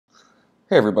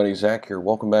Hey everybody, Zach here.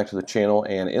 Welcome back to the channel,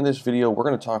 and in this video we're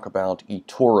going to talk about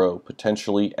eToro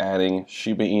potentially adding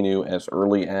Shiba Inu as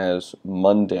early as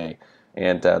Monday.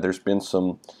 And there's been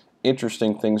some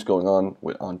interesting things going on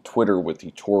on Twitter with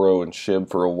eToro and SHIB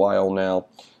for a while now.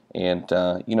 And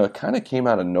it kind of came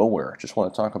out of nowhere. I just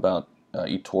want to talk about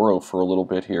eToro for a little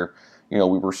bit here. We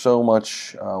were so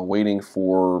much waiting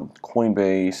for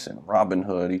Coinbase and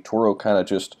Robinhood. eToro kind of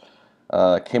just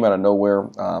came out of nowhere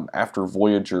after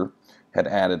Voyager had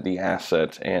added the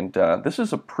asset, and this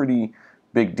is a pretty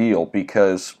big deal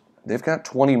because they've got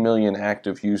 20 million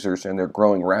active users and they're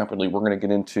growing rapidly. We're going to get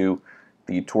into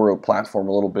the eToro platform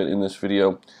a little bit in this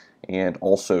video and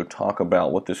also talk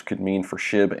about what this could mean for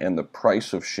SHIB and the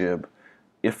price of SHIB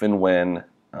if and when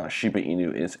Shiba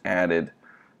Inu is added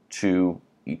to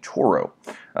eToro.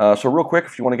 So real quick,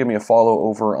 if you want to give me a follow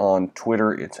over on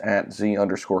Twitter, it's at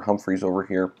Z_Humphries over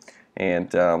here,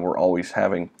 and we're always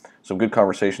having some good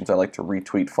conversations. I like to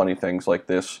retweet funny things like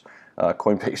this.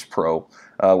 Coinbase Pro.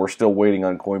 We're still waiting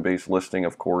on Coinbase listing,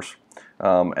 of course.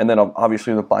 And then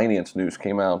obviously the Binance news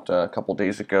came out a couple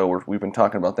days ago. We've been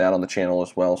talking about that on the channel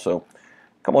as well. So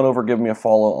come on over, give me a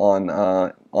follow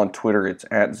on Twitter. It's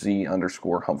at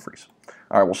Z_Humphries.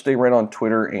 All right, we'll stay right on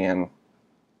Twitter and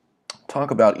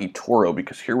talk about eToro,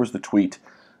 because here was the tweet.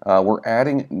 We're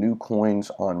adding new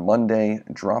coins on Monday.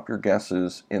 Drop your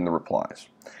guesses in the replies.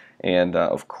 And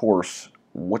of course,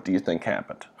 what do you think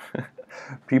happened?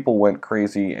 People went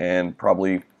crazy, and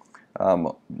probably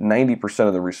 90%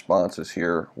 of the responses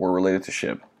here were related to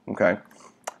SHIB. Okay,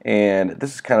 and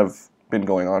this has kind of been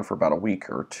going on for about a week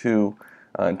or two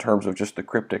in terms of just the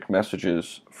cryptic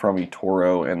messages from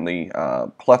eToro and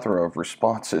the plethora of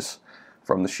responses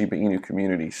from the Shiba Inu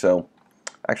community. So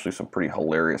actually some pretty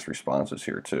hilarious responses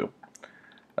here too.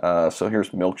 So here's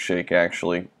Milkshake,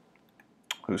 actually,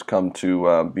 who's come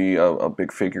to be a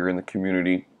big figure in the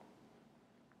community.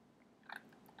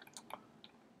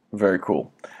 Very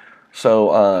cool.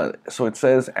 So it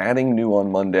says adding new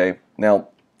on Monday. Now,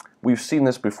 we've seen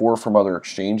this before from other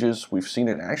exchanges. We've seen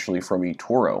it actually from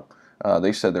eToro.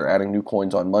 They said they're adding new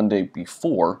coins on Monday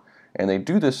before, and they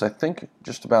do this, I think,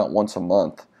 just about once a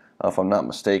month, if I'm not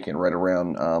mistaken, right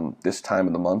around this time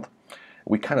of the month.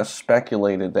 We kind of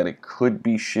speculated that it could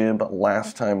be SHIB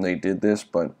last time they did this,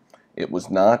 but it was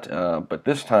not. But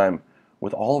this time,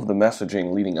 with all of the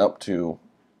messaging leading up to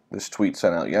this tweet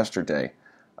sent out yesterday,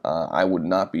 I would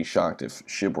not be shocked if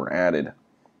SHIB were added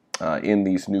in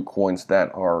these new coins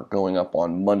that are going up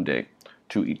on Monday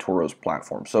to eToro's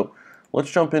platform. So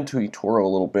let's jump into eToro a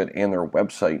little bit and their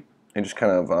website and just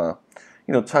kind of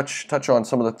touch on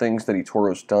some of the things that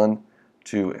eToro's done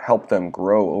to help them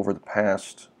grow over the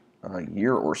past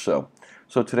year or so.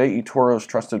 So today, eToro's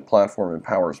trusted platform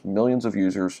empowers millions of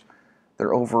users.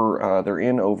 They're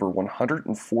in over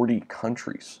 140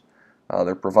 countries.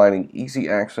 They're providing easy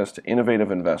access to innovative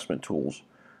investment tools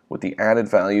with the added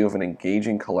value of an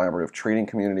engaging collaborative trading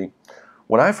community.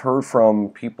 What I've heard from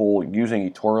people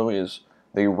using eToro is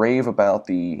they rave about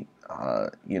the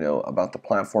about the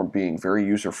platform being very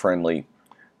user-friendly,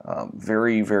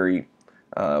 very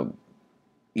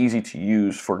easy to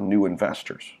use for new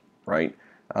investors, right?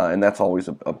 And that's always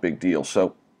a big deal.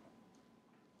 So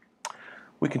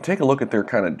we can take a look at their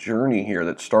kind of journey here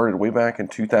that started way back in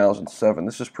 2007.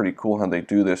 This is pretty cool how they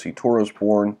do this. eToro's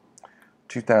born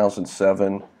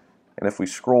 2007, and if we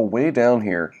scroll way down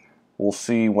here, we'll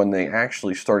see when they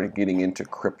actually started getting into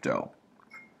crypto,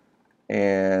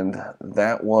 and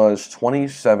that was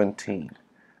 2017.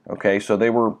 Okay, so they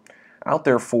were out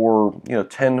there for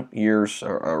 10 years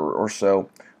or so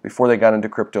before they got into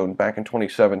crypto, and back in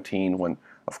 2017, when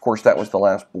of course that was the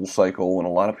last bull cycle when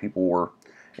a lot of people were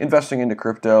investing into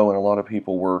crypto and a lot of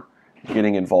people were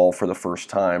getting involved for the first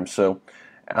time. So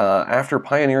after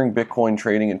pioneering Bitcoin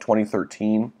trading in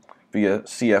 2013 via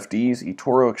CFDs,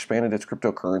 eToro expanded its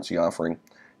cryptocurrency offering,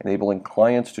 enabling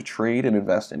clients to trade and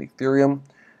invest in Ethereum,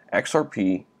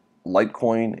 XRP,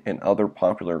 Litecoin, and other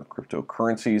popular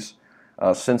cryptocurrencies.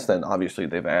 Since then, obviously,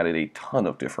 they've added a ton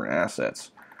of different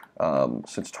assets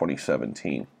since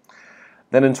 2017.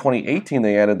 Then in 2018,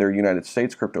 they added their United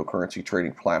States cryptocurrency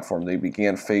trading platform. They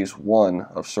began phase 1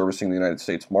 of servicing the United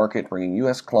States market, bringing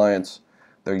U.S. clients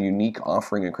their unique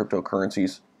offering in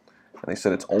cryptocurrencies. And they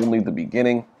said it's only the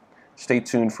beginning. Stay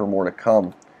tuned for more to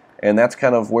come. And that's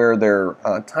kind of where their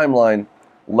timeline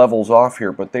levels off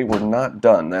here, but they were not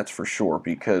done, that's for sure,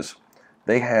 because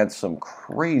they had some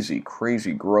crazy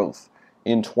growth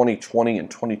in 2020 and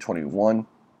 2021.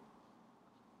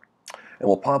 And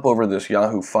we'll pop over this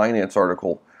Yahoo Finance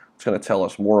article. It's going to tell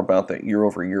us more about that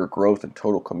year-over-year growth and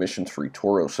total commissions for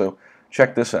eToro. So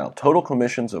check this out. Total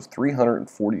commissions of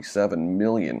 $347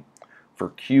 million for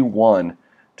Q1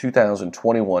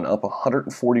 2021, up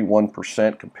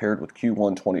 141% compared with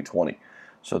Q1 2020.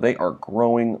 So they are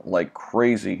growing like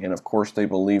crazy, and of course they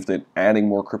believe that adding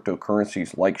more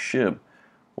cryptocurrencies like SHIB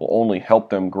will only help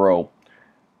them grow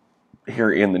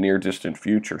here in the near distant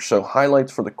future. So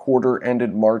highlights for the quarter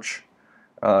ended March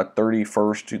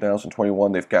 31st,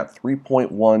 2021. They've got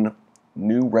 3.1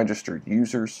 new registered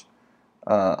users,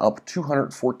 up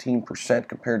 214%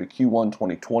 compared to Q1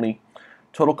 2020.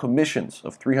 Total commissions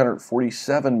of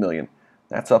 $347 million.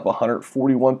 That's up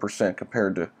 141%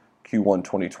 compared to Q1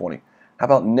 2020. How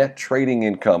about net trading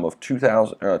income of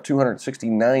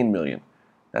 $269 million?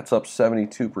 That's up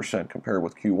 72% compared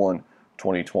with Q1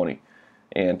 2020.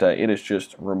 And it is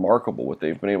just remarkable what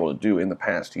they've been able to do in the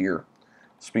past year.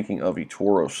 Speaking of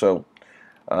eToro, so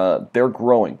they're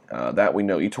growing, that we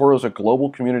know. eToro is a global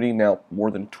community now, more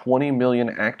than 20 million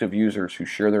active users who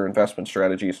share their investment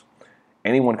strategies.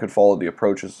 Anyone could follow the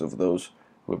approaches of those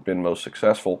who have been most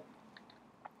successful.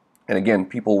 And again,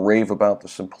 people rave about the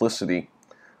simplicity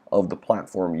of the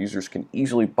platform. Users can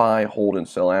easily buy, hold, and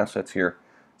sell assets here.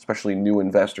 Especially new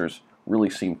investors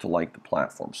really seem to like the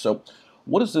platform. So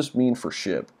what does this mean for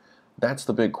SHIB? That's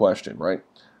the big question, right?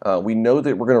 We know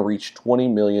that we're going to reach 20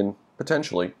 million,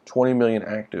 potentially 20 million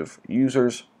active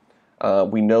users.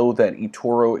 We know that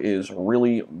eToro is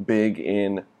really big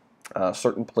in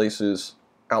certain places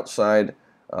outside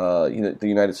the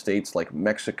United States, like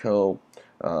Mexico,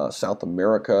 South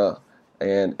America,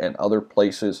 and other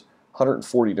places.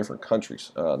 140 different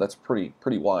countries. That's pretty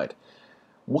wide.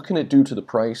 What can it do to the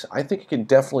price? I think it can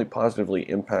definitely positively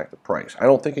impact the price. I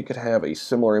don't think it could have a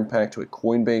similar impact to a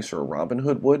Coinbase or a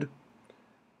Robinhood would.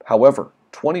 However,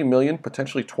 20 million,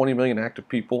 potentially 20 million active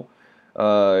people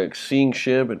seeing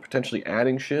SHIB and potentially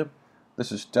adding SHIB,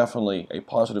 this is definitely a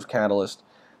positive catalyst.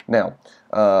 Now,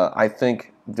 I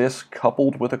think this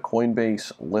coupled with a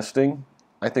Coinbase listing,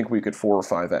 I think we could 4 or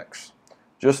 5x.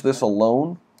 Just this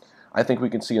alone, I think we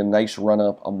can see a nice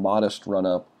run-up, a modest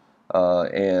run-up,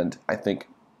 and I think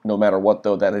no matter what,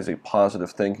 though, that is a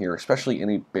positive thing here, especially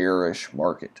in a bearish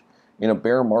market. In a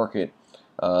bear market,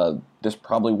 this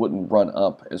probably wouldn't run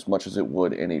up as much as it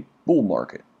would in a bull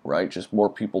market, right? Just more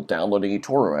people downloading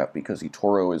eToro app because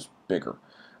eToro is bigger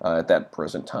at that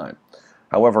present time.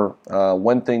 However,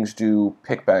 when things do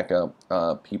pick back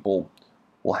up, people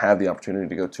will have the opportunity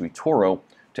to go to eToro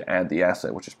to add the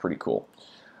asset, which is pretty cool.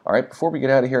 All right, before we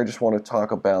get out of here, I just want to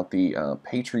talk about the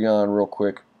Patreon real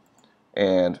quick.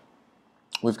 And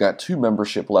we've got 2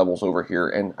 membership levels over here.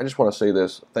 And I just want to say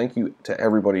this. Thank you to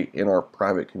everybody in our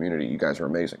private community. You guys are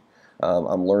amazing.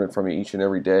 I'm learning from you each and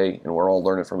every day, and we're all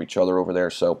learning from each other over there.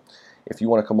 So if you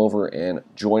want to come over and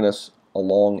join us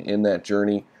along in that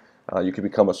journey, you can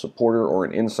become a supporter or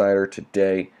an insider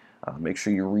today. Make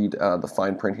sure you read the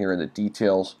fine print here and the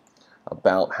details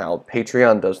about how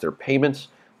Patreon does their payments.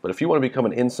 But if you want to become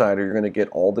an insider, you're going to get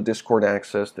all the Discord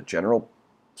access, the general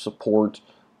support,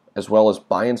 as well as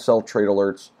buy and sell trade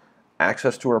alerts,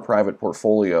 access to our private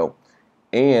portfolio,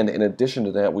 and in addition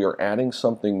to that, we are adding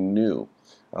something new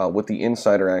with the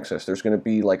insider access. There's going to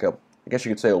be like I guess you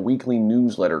could say a weekly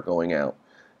newsletter going out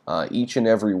each and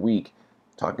every week,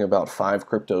 talking about 5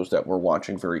 cryptos that we're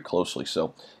watching very closely.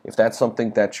 So if that's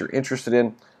something that you're interested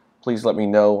in, please let me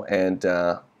know, and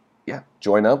yeah,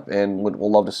 join up, and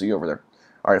we'll love to see you over there.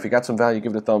 All right, if you got some value,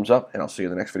 give it a thumbs up, and I'll see you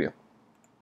in the next video.